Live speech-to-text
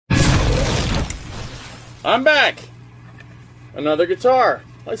I'm back. Another guitar.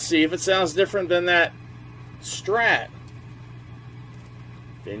 Let's see if it sounds different than that Strat.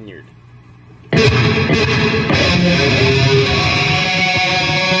 Vineyard.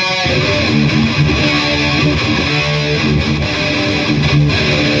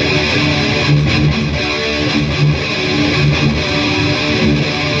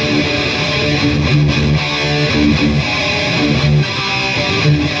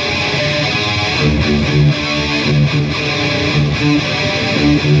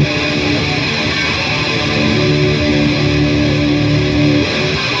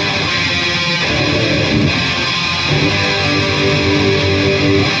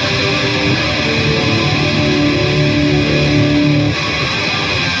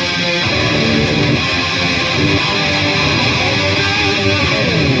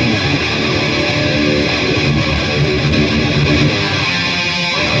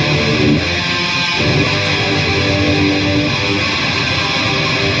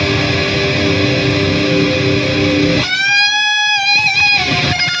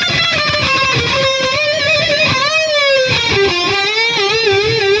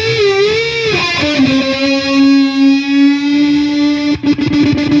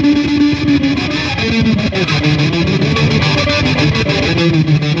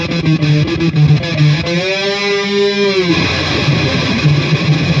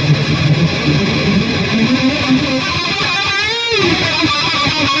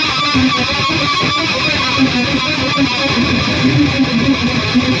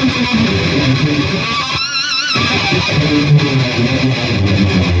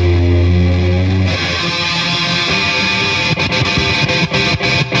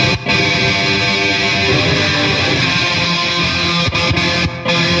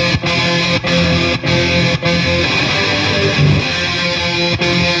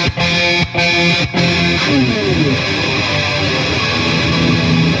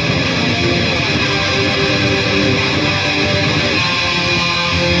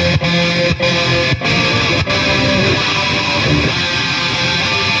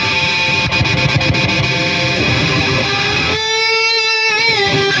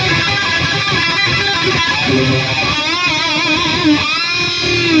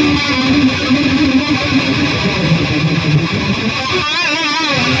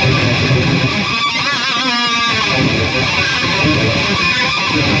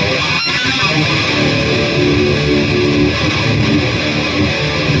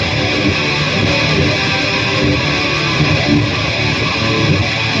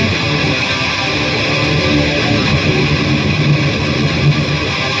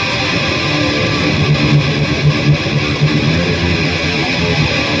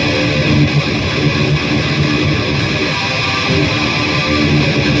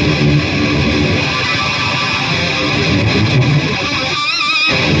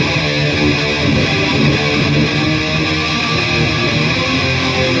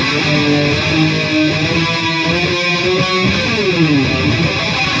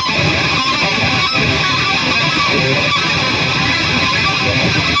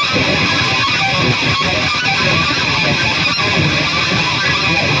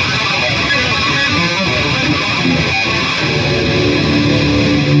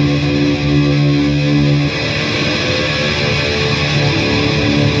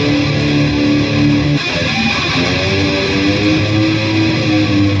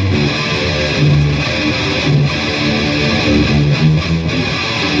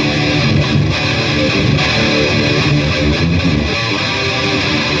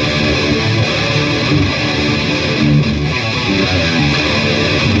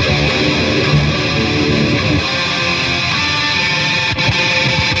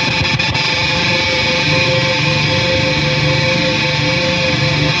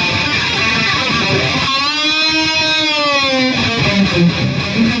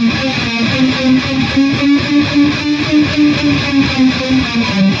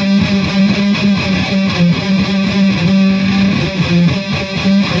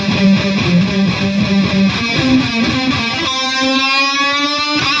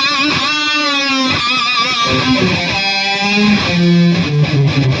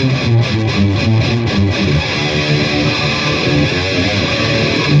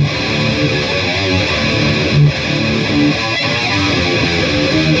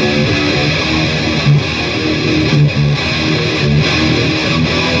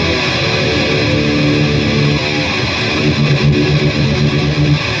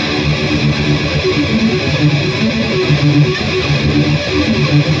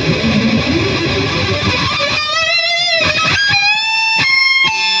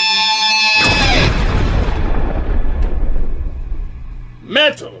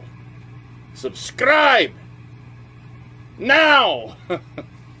 subscribe now.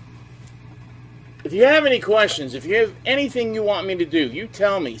 If you have any questions, if you have anything you want me to do, you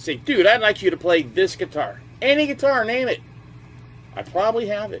tell me. Say, dude, I'd like you to play this guitar. Any guitar, name it. I probably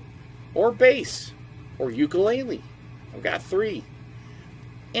have it. Or bass. Or ukulele. I've got 3.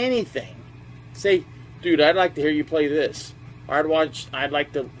 Anything. Say, dude, I'd like to hear you play this. I'd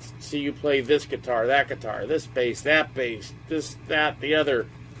like to see you play this guitar, this bass, this, that, the other.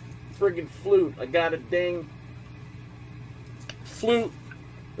 Friggin' flute. I got a dang flute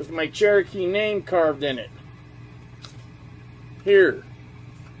with my Cherokee name carved in it. Here.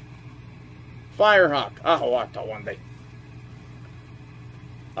 Firehawk. Ahawata one day.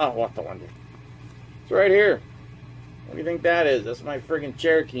 Ahawata one day. It's right here. What do you think that is? That's my friggin'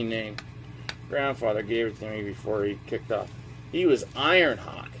 Cherokee name. Grandfather gave it to me before he kicked off. He was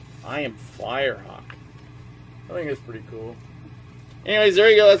Ironhawk. I am Firehawk. I think it's pretty cool. Anyways, there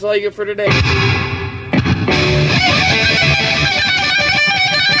you go. That's all you get for today.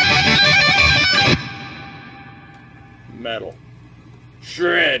 Metal.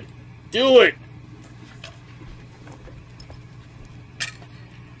 Shred. Do it.